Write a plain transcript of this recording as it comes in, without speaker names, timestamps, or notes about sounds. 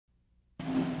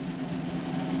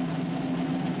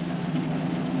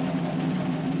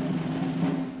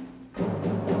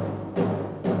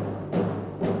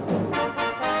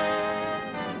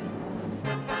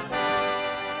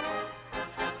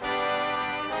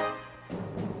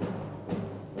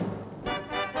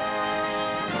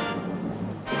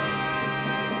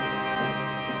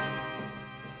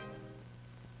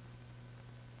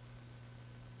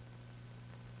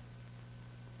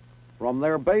From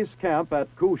their base camp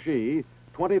at Couchy,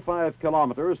 25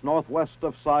 kilometers northwest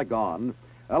of Saigon,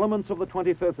 elements of the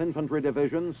 25th Infantry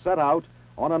Division set out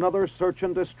on another search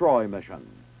and destroy mission.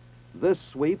 This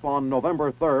sweep on November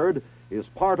 3rd is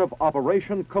part of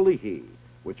Operation Kalihi,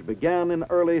 which began in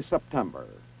early September.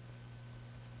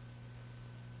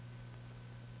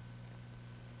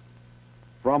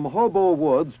 From Hobo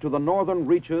Woods to the northern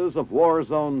reaches of War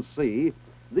Zone C,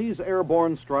 these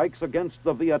airborne strikes against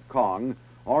the Viet Cong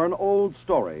are an old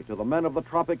story to the men of the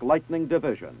Tropic Lightning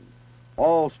Division.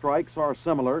 All strikes are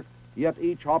similar, yet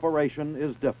each operation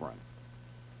is different.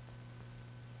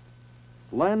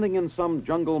 Landing in some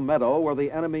jungle meadow where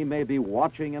the enemy may be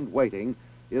watching and waiting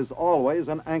is always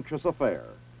an anxious affair.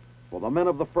 For the men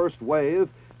of the first wave,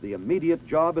 the immediate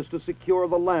job is to secure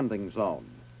the landing zone,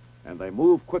 and they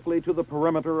move quickly to the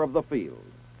perimeter of the field.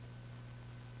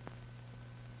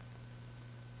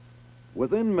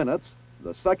 Within minutes,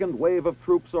 the second wave of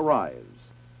troops arrives,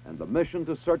 and the mission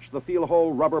to search the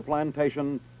Feel-Hole rubber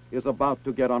plantation is about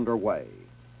to get underway.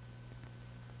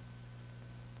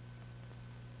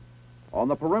 On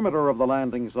the perimeter of the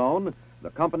landing zone,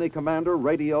 the company commander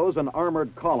radios an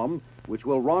armored column which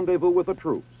will rendezvous with the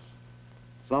troops.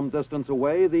 Some distance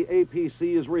away, the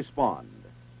APCs respond.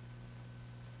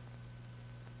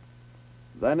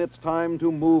 Then it's time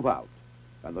to move out,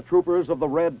 and the troopers of the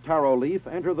Red Taro Leaf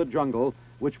enter the jungle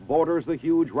which borders the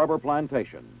huge rubber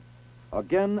plantation.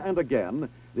 Again and again,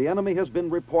 the enemy has been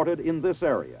reported in this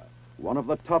area, one of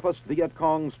the toughest Viet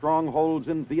Cong strongholds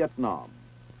in Vietnam.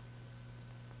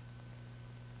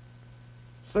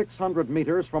 600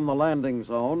 meters from the landing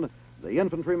zone, the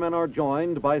infantrymen are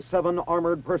joined by 7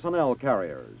 armored personnel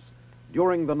carriers.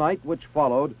 During the night which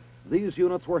followed, these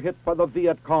units were hit by the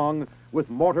Viet Cong with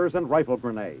mortars and rifle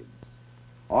grenades.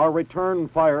 Our return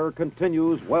fire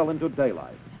continues well into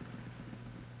daylight.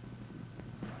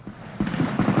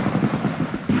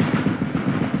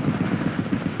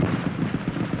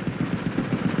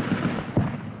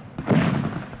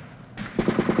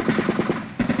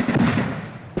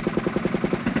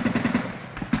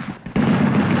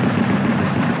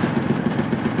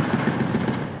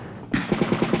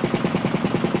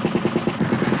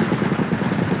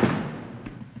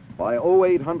 By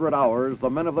 0800 hours, the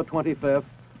men of the 25th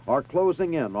are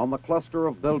closing in on the cluster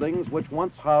of buildings which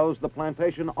once housed the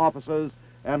plantation offices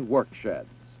and work sheds.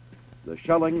 The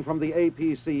shelling from the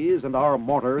APCs and our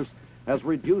mortars has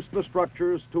reduced the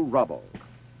structures to rubble.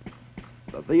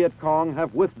 The Viet Cong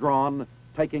have withdrawn,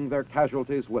 taking their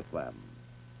casualties with them.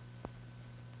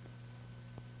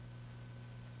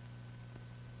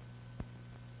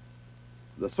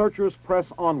 The searchers press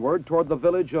onward toward the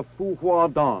village of Phu Hoa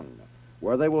Dong,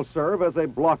 where they will serve as a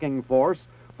blocking force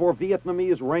for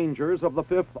Vietnamese Rangers of the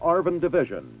 5th ARVN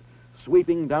Division,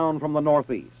 sweeping down from the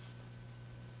northeast.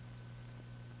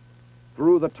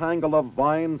 Through the tangle of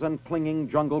vines and clinging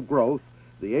jungle growth,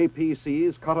 the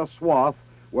APCs cut a swath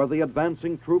where the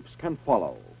advancing troops can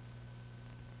follow.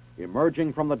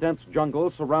 Emerging from the dense jungle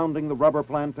surrounding the rubber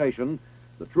plantation,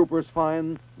 the troopers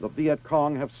find the Viet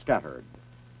Cong have scattered.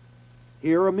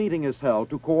 Here a meeting is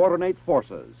held to coordinate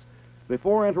forces.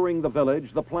 Before entering the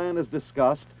village, the plan is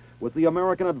discussed with the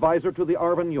American advisor to the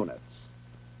ARVN units.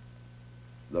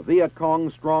 The Viet Cong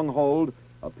stronghold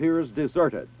appears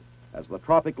deserted as the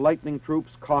Tropic Lightning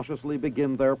troops cautiously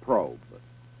begin their probe.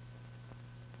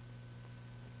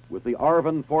 With the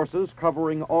ARVN forces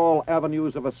covering all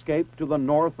avenues of escape to the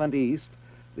north and east,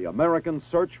 the Americans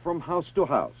search from house to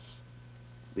house.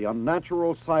 The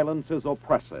unnatural silence is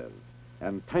oppressive,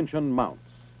 and tension mounts.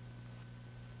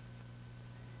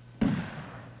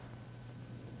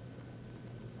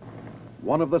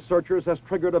 One of the searchers has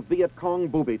triggered a Viet Cong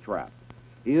booby trap.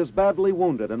 He is badly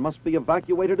wounded and must be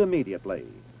evacuated immediately.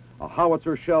 A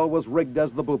howitzer shell was rigged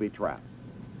as the booby trap.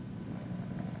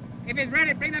 If he's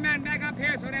ready, bring the man back up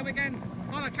here so that we can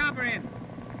call a chopper in.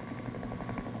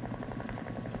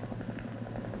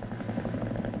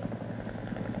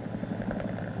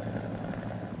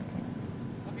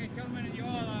 Okay, gentlemen, and you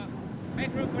all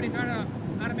make room for these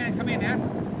other men come in there,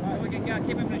 so we can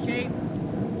keep him in the shade.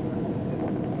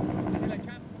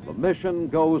 The mission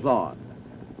goes on.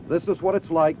 This is what it's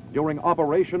like during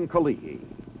Operation Kalihi.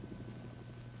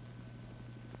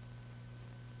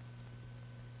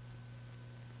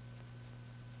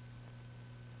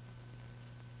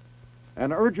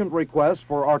 An urgent request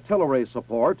for artillery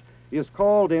support is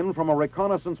called in from a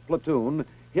reconnaissance platoon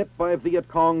hit by Viet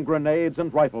Cong grenades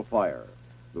and rifle fire.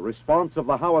 The response of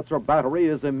the howitzer battery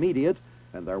is immediate,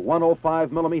 and their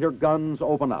 105mm guns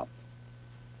open up.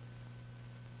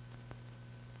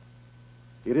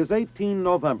 It is 18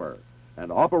 November,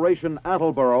 and Operation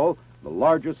Attleboro, the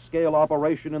largest scale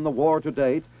operation in the war to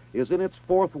date, is in its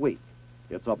 4th week.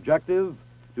 Its objective,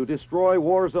 to destroy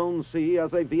War Zone C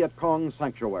as a Viet Cong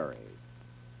sanctuary.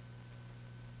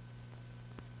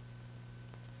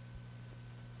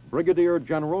 Brigadier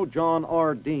General John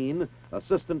R. Dean,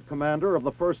 Assistant Commander of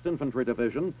the 1st Infantry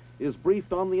Division, is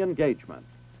briefed on the engagement.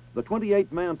 The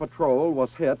 28-man patrol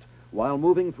was hit while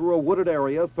moving through a wooded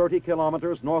area 30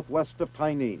 kilometers northwest of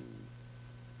Tai Ninh.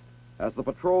 As the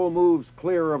patrol moves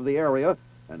clear of the area,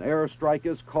 an airstrike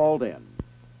is called in.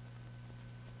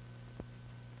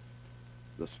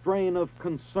 The strain of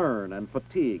concern and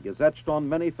fatigue is etched on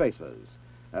many faces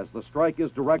as the strike is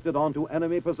directed onto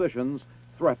enemy positions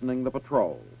threatening the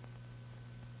patrol.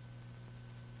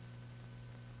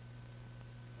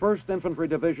 1st Infantry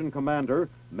Division Commander,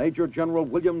 Major General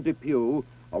William Depew,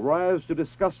 arrives to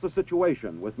discuss the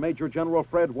situation with Major General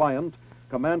Fred Wyant,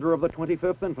 commander of the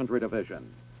 25th Infantry Division.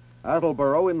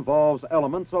 Attleboro involves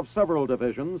elements of several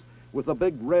divisions, with the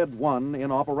Big Red One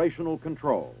in operational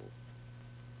control.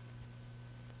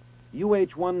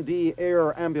 UH-1D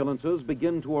air ambulances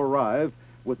begin to arrive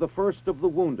with the first of the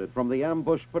wounded from the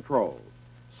ambush patrol.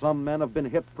 Some men have been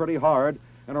hit pretty hard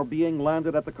and are being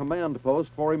landed at the command post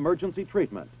for emergency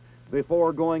treatment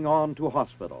before going on to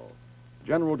hospital.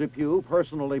 General Depew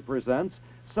personally presents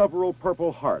several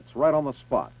Purple Hearts right on the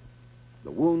spot.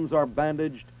 The wounds are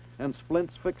bandaged and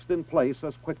splints fixed in place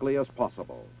as quickly as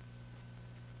possible.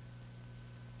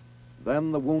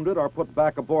 Then the wounded are put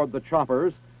back aboard the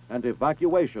choppers and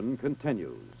evacuation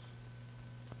continues.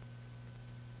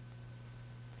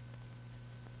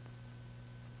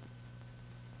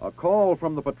 A call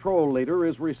from the patrol leader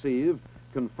is received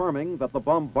confirming that the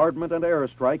bombardment and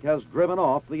airstrike has driven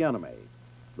off the enemy.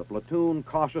 The platoon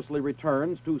cautiously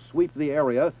returns to sweep the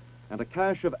area and a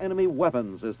cache of enemy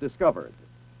weapons is discovered.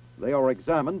 They are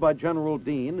examined by General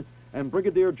Dean and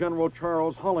Brigadier General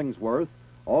Charles Hollingsworth,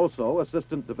 also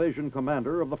Assistant Division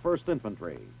Commander of the 1st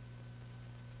Infantry.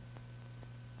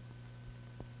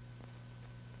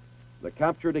 The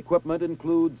captured equipment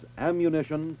includes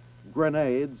ammunition,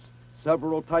 grenades,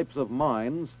 several types of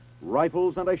mines,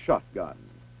 rifles, and a shotgun,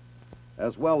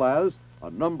 as well as a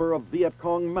number of Viet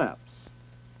Cong maps.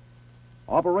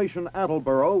 Operation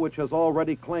Attleboro, which has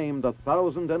already claimed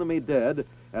 1,000 enemy dead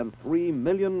and 3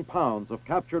 million pounds of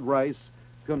captured rice,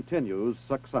 continues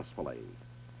successfully.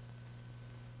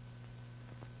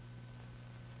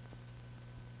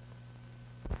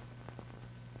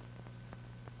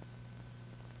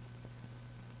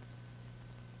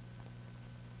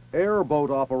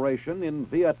 Airboat operation in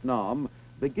Vietnam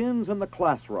begins in the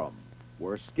classroom,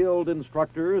 where skilled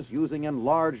instructors using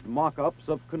enlarged mock-ups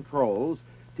of controls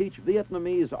teach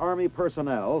Vietnamese Army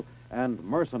personnel and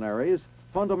mercenaries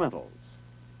fundamentals.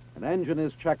 An engine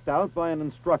is checked out by an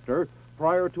instructor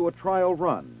prior to a trial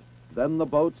run. Then the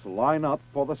boats line up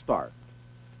for the start.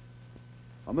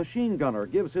 A machine gunner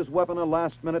gives his weapon a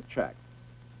last-minute check.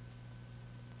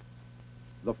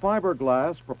 The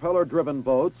fiberglass propeller-driven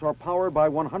boats are powered by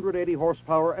 180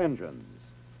 horsepower engines.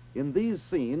 In these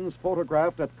scenes,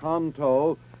 photographed at Can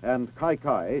Tho and Kai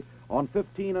Kai on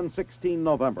 15 and 16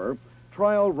 November,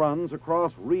 trial runs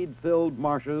across reed-filled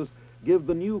marshes give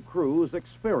the new crews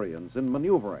experience in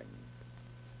maneuvering.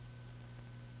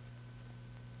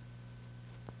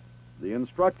 The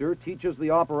instructor teaches the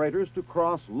operators to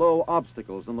cross low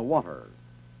obstacles in the water.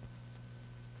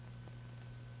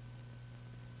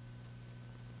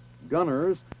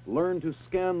 Gunners learn to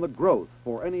scan the growth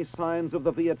for any signs of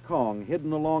the Viet Cong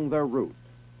hidden along their route.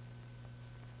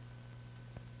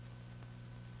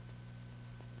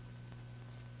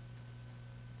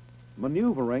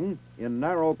 Maneuvering in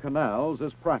narrow canals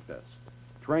is practiced.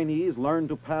 Trainees learn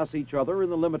to pass each other in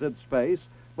the limited space,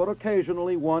 but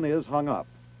occasionally one is hung up.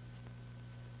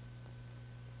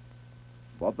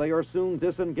 But they are soon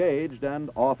disengaged and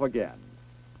off again.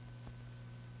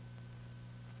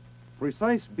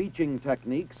 Precise beaching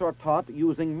techniques are taught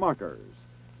using markers.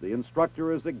 The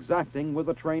instructor is exacting with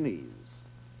the trainees.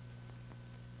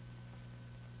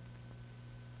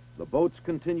 The boats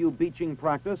continue beaching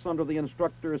practice under the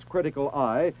instructor's critical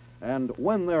eye, and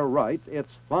when they're right,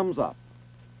 it's thumbs up.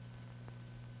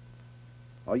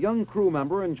 A young crew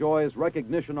member enjoys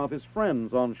recognition of his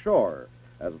friends on shore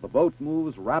as the boat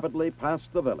moves rapidly past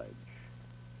the village.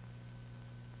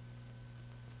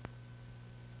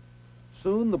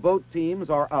 Soon the boat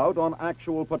teams are out on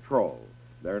actual patrol,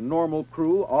 their normal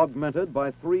crew augmented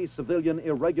by 3 civilian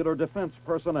irregular defense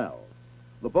personnel.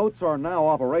 The boats are now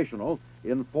operational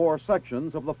in 4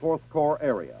 sections of the 4th Corps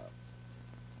area.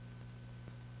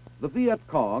 The Viet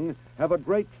Cong have a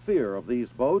great fear of these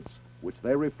boats, which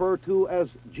they refer to as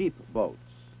jeep boats.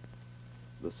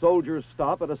 The soldiers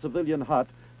stop at a civilian hut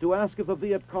to ask if the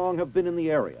Viet Cong have been in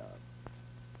the area.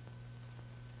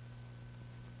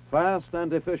 Fast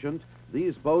and efficient,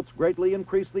 these boats greatly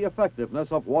increase the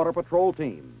effectiveness of water patrol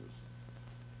teams.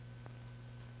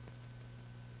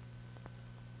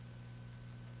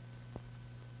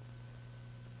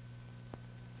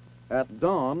 At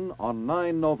dawn on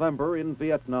 9 November in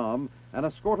Vietnam, an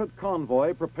escorted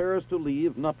convoy prepares to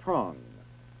leave Nha Trang.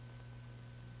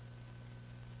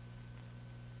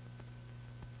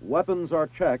 Weapons are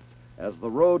checked as the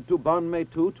road to Ban Me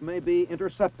Tut may be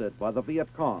intercepted by the Viet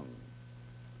Cong.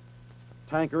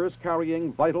 Tankers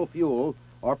carrying vital fuel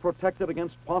are protected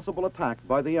against possible attack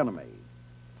by the enemy.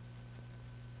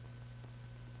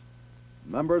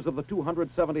 Members of the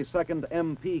 272nd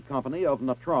MP Company of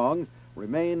Nha Trang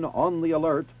remain on the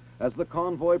alert as the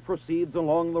convoy proceeds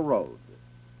along the road.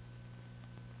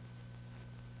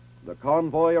 The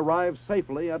convoy arrives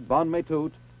safely at Ban Me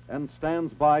Tut and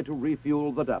stands by to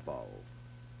refuel the depot.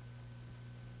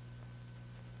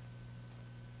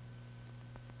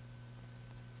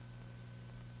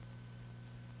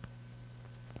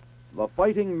 The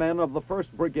fighting men of the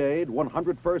 1st Brigade,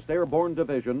 101st Airborne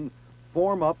Division,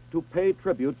 form up to pay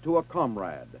tribute to a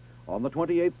comrade on the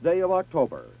 28th day of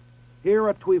October. Here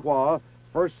at Tuy Hoa,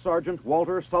 1st Sergeant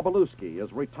Walter Sobolewski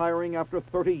is retiring after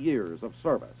 30 years of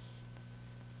service.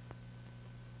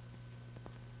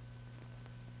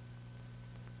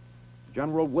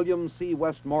 General William C.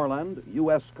 Westmoreland,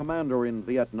 U.S. Commander in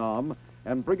Vietnam,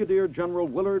 and Brigadier General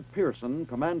Willard Pearson,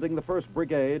 commanding the 1st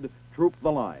Brigade, troop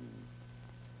the line.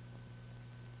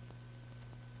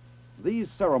 These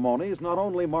ceremonies not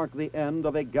only mark the end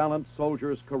of a gallant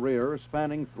soldier's career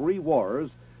spanning 3 wars,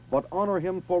 but honor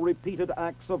him for repeated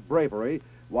acts of bravery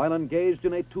while engaged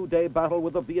in a 2-day battle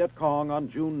with the Viet Cong on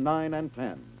June 9 and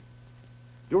 10.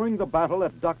 During the battle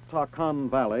at Dak Ta Kan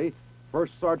Valley,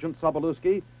 1st Sergeant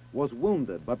Sobolewski was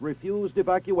wounded but refused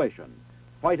evacuation,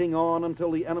 fighting on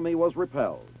until the enemy was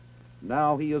repelled.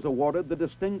 Now he is awarded the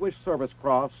Distinguished Service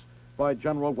Cross by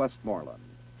General Westmoreland.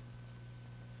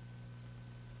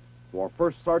 For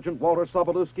 1st Sergeant Walter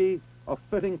Sobolewski, a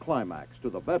fitting climax to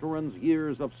the veteran's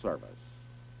years of service.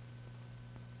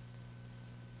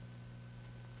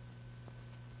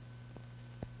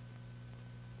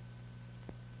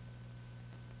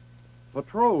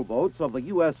 Patrol boats of the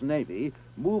U.S. Navy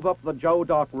move up the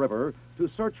Dod River to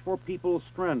search for people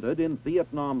stranded in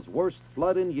Vietnam's worst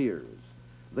flood in years.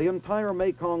 The entire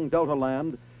Mekong Delta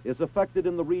land is affected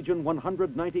in the region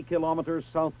 190 kilometers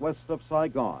southwest of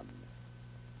Saigon.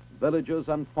 Villages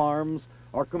and farms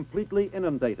are completely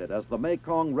inundated as the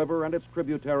Mekong River and its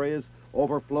tributaries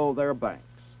overflow their banks.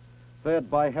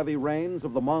 Fed by heavy rains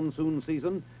of the monsoon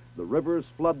season, the rivers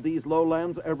flood these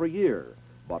lowlands every year,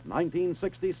 but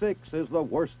 1966 is the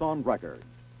worst on record.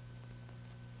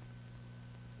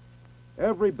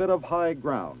 Every bit of high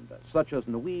ground, such as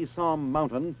Nui Sam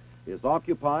Mountain, is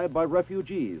occupied by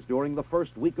refugees during the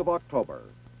first week of October.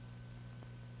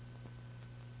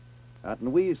 At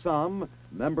Nui Sam,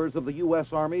 members of the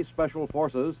U.S. Army Special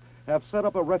Forces have set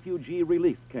up a refugee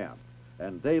relief camp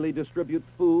and daily distribute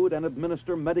food and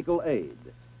administer medical aid.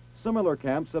 Similar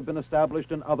camps have been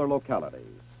established in other localities.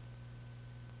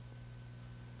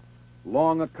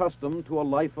 Long accustomed to a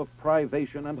life of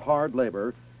privation and hard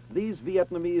labor, these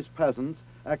Vietnamese peasants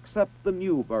accept the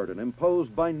new burden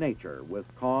imposed by nature with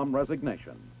calm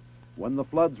resignation. When the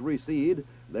floods recede,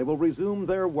 they will resume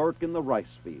their work in the rice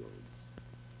fields.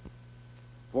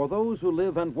 For those who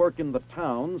live and work in the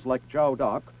towns like Chau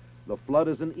Doc, the flood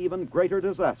is an even greater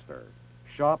disaster.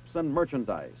 Shops and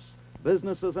merchandise,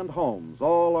 businesses and homes,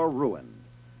 all are ruined.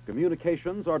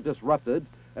 Communications are disrupted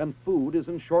and food is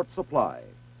in short supply.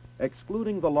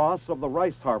 Excluding the loss of the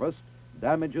rice harvest,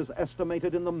 damage is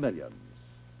estimated in the millions.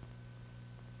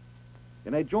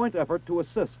 In a joint effort to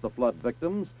assist the flood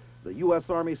victims, the U.S.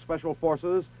 Army Special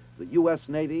Forces, the U.S.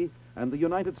 Navy, and the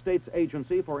United States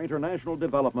Agency for International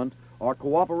Development are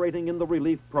cooperating in the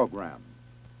relief program.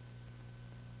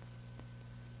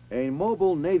 A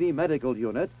mobile Navy medical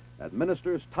unit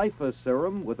administers typhus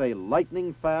serum with a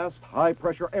lightning-fast,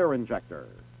 high-pressure air injector.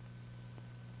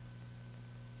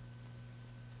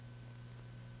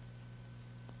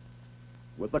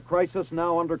 With the crisis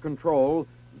now under control,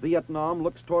 Vietnam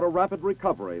looks toward a rapid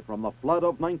recovery from the flood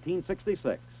of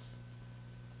 1966.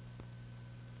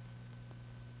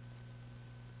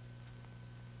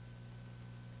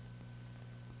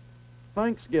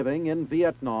 Thanksgiving in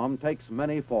Vietnam takes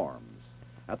many forms.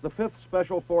 At the 5th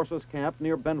Special Forces camp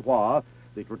near Bien Hoa,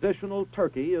 the traditional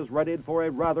turkey is readied for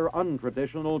a rather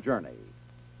untraditional journey.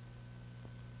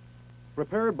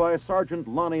 Prepared by Sergeant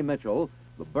Lonnie Mitchell,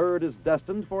 the bird is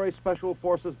destined for a Special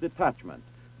Forces detachment,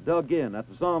 dug in at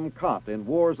Zom Cot in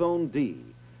War Zone D,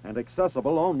 and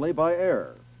accessible only by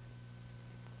air.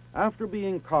 After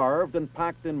being carved and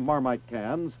packed in Marmite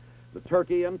cans, the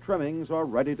turkey and trimmings are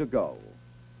ready to go.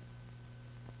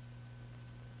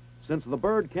 Since the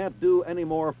bird can't do any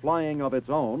more flying of its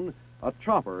own, a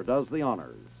chopper does the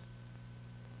honors.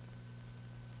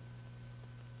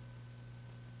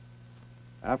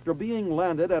 After being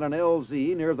landed at an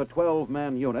LZ near the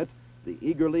 12-man unit, the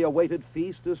eagerly awaited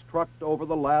feast is trucked over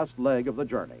the last leg of the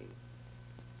journey.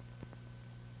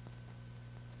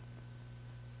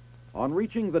 On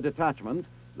reaching the detachment,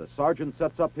 the sergeant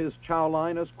sets up his chow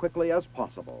line as quickly as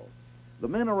possible. The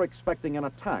men are expecting an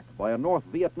attack by a North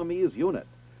Vietnamese unit,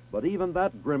 but even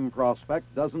that grim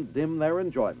prospect doesn't dim their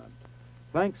enjoyment.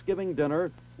 Thanksgiving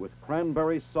dinner with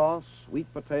cranberry sauce,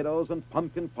 sweet potatoes, and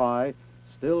pumpkin pie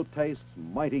still tastes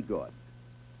mighty good.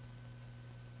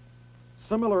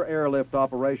 Similar airlift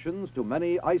operations to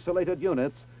many isolated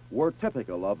units were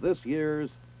typical of this year's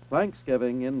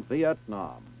Thanksgiving in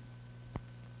Vietnam.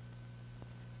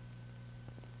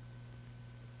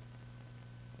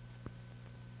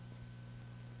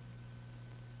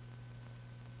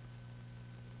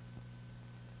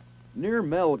 Near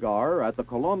Melgar, at the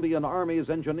Colombian Army's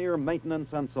Engineer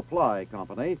Maintenance and Supply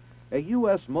Company, a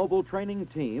U.S. mobile training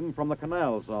team from the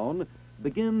Canal Zone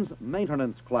begins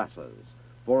maintenance classes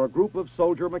for a group of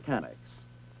soldier mechanics.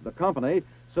 The company,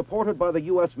 supported by the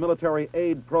U.S. Military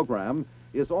Aid Program,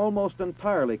 is almost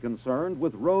entirely concerned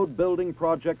with road building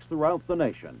projects throughout the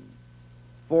nation.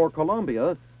 For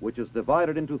Colombia, which is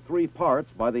divided into 3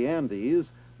 parts by the Andes,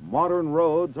 modern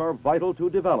roads are vital to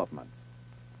development.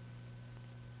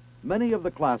 Many of the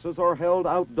classes are held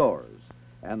outdoors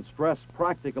and stress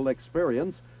practical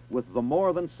experience with the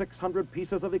more than 600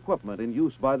 pieces of equipment in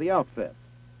use by the outfit.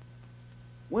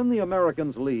 When the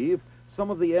Americans leave,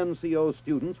 some of the NCO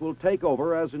students will take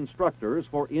over as instructors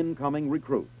for incoming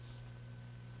recruits.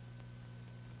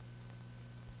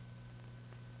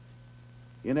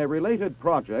 In a related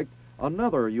project,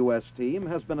 another U.S. team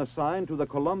has been assigned to the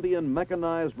Colombian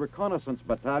Mechanized Reconnaissance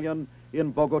Battalion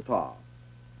in Bogota.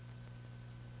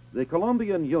 The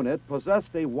Colombian unit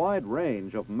possessed a wide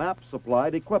range of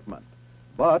map-supplied equipment,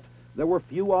 but there were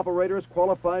few operators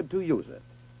qualified to use it.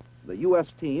 The U.S.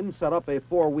 team set up a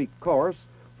 4-week course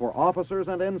for officers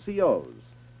and NCOs,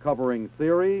 covering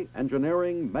theory,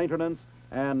 engineering, maintenance,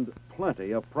 and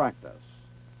plenty of practice.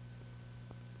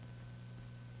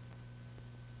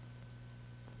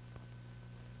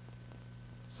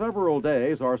 Several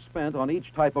days are spent on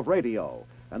each type of radio,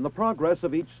 and the progress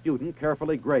of each student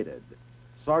carefully graded.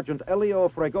 Sergeant Elio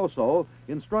Fregoso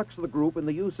instructs the group in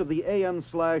the use of the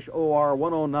AN/OR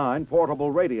 109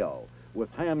 portable radio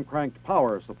with hand-cranked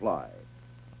power supply.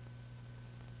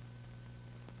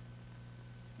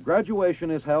 Graduation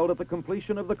is held at the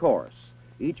completion of the course.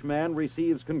 Each man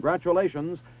receives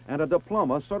congratulations and a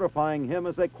diploma certifying him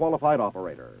as a qualified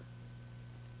operator.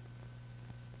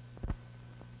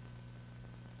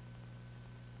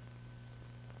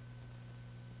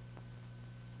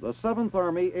 The 7th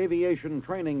Army Aviation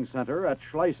Training Center at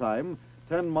Schleißheim,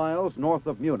 10 miles north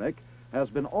of Munich, has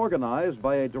been organized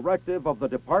by a directive of the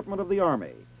Department of the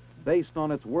Army, based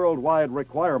on its worldwide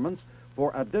requirements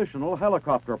for additional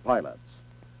helicopter pilots.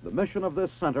 The mission of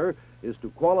this center is to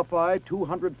qualify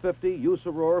 250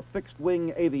 Usaroor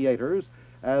fixed-wing aviators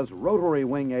as rotary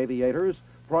wing aviators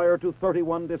prior to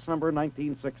 31 December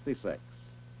 1966.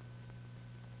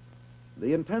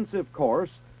 The intensive course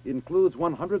includes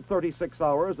 136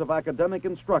 hours of academic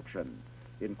instruction,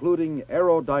 including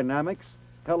aerodynamics,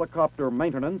 helicopter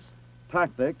maintenance,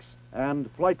 tactics,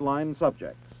 and flight line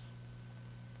subjects.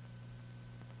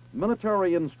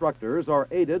 Military instructors are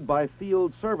aided by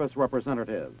field service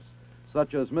representatives,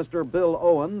 such as Mr. Bill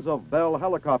Owens of Bell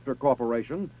Helicopter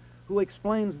Corporation, who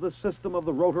explains the system of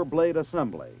the rotor blade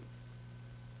assembly.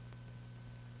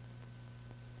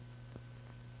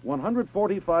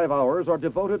 145 hours are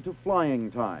devoted to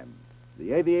flying time.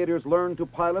 The aviators learn to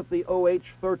pilot the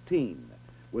OH-13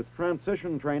 with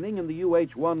transition training in the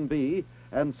UH-1B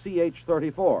and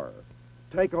CH-34.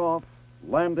 Takeoff,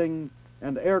 landing,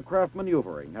 and aircraft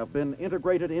maneuvering have been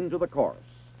integrated into the course.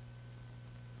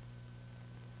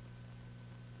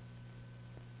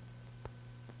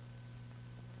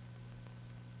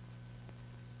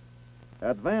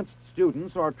 Advanced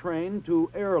students are trained to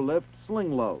airlift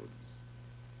sling loads.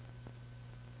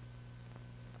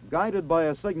 Guided by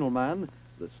a signalman,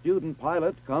 the student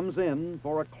pilot comes in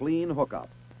for a clean hookup.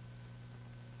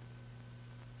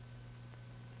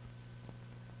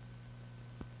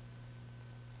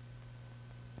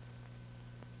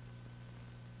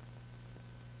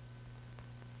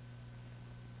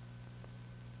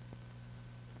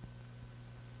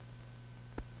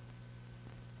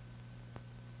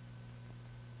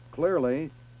 Clearly,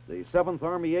 The 7th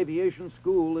Army Aviation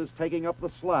School is taking up the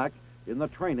slack in the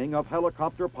training of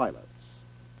helicopter pilots.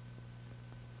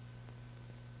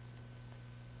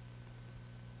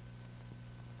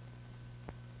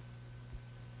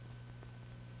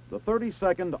 The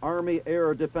 32nd Army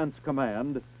Air Defense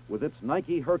Command, with its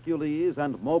Nike Hercules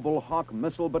and Mobile Hawk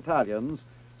missile battalions,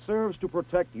 serves to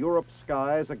protect Europe's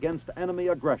skies against enemy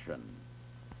aggression.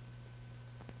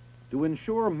 To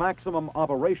ensure maximum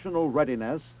operational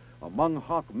readiness among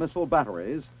Hawk missile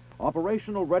batteries,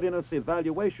 operational readiness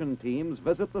evaluation teams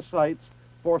visit the sites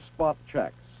for spot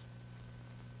checks.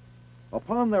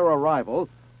 Upon their arrival,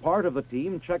 part of the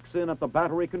team checks in at the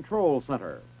Battery Control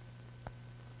Center.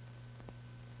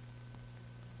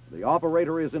 The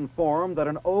operator is informed that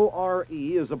an ORE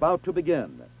is about to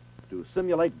begin. To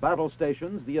simulate battle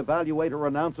stations, the evaluator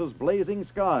announces blazing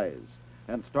skies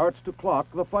and starts to clock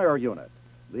the fire unit.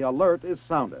 The alert is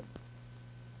sounded.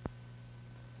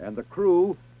 And the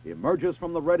crew emerges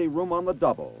from the ready room on the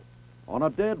double. On a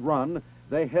dead run,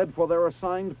 they head for their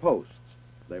assigned posts.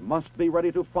 They must be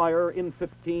ready to fire in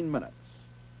 15 minutes.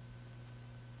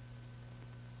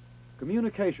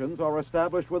 Communications are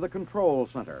established with the control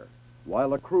center, while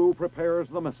the crew prepares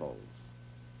the missiles.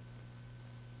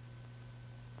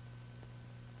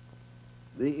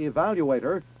 The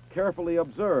evaluator carefully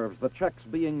observes the checks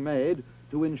being made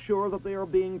to ensure that they are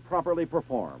being properly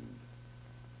performed.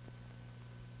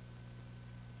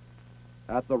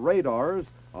 At the radars,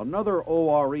 another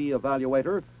ORE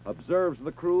evaluator observes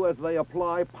the crew as they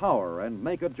apply power and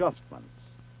make adjustments.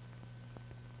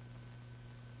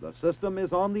 The system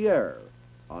is on the air.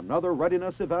 Another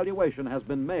readiness evaluation has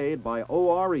been made by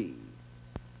ORE.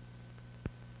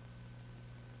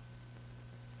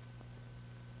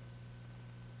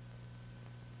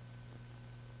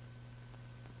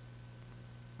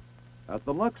 At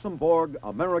the Luxembourg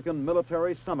American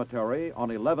Military Cemetery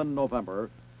on 11 November,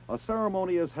 a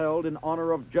ceremony is held in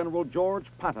honor of General George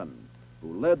Patton,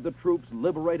 who led the troops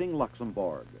liberating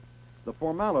Luxembourg. The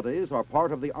formalities are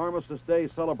part of the Armistice Day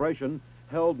celebration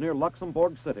held near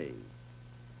Luxembourg City.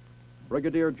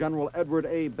 Brigadier General Edward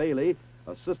A. Bailey,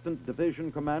 Assistant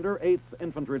Division Commander, 8th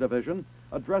Infantry Division,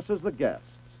 addresses the guests.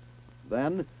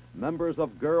 Then, members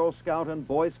of Girl Scout and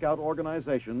Boy Scout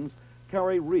organizations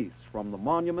carry wreaths from the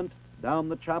monument down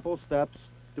the chapel steps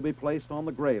to be placed on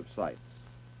the grave sites.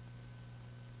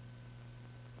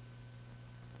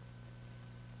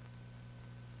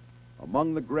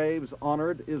 Among the graves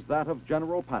honored is that of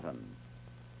General Patton.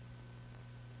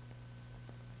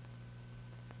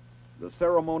 The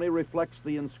ceremony reflects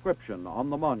the inscription on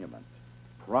the monument,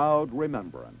 "Proud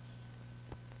Remembrance."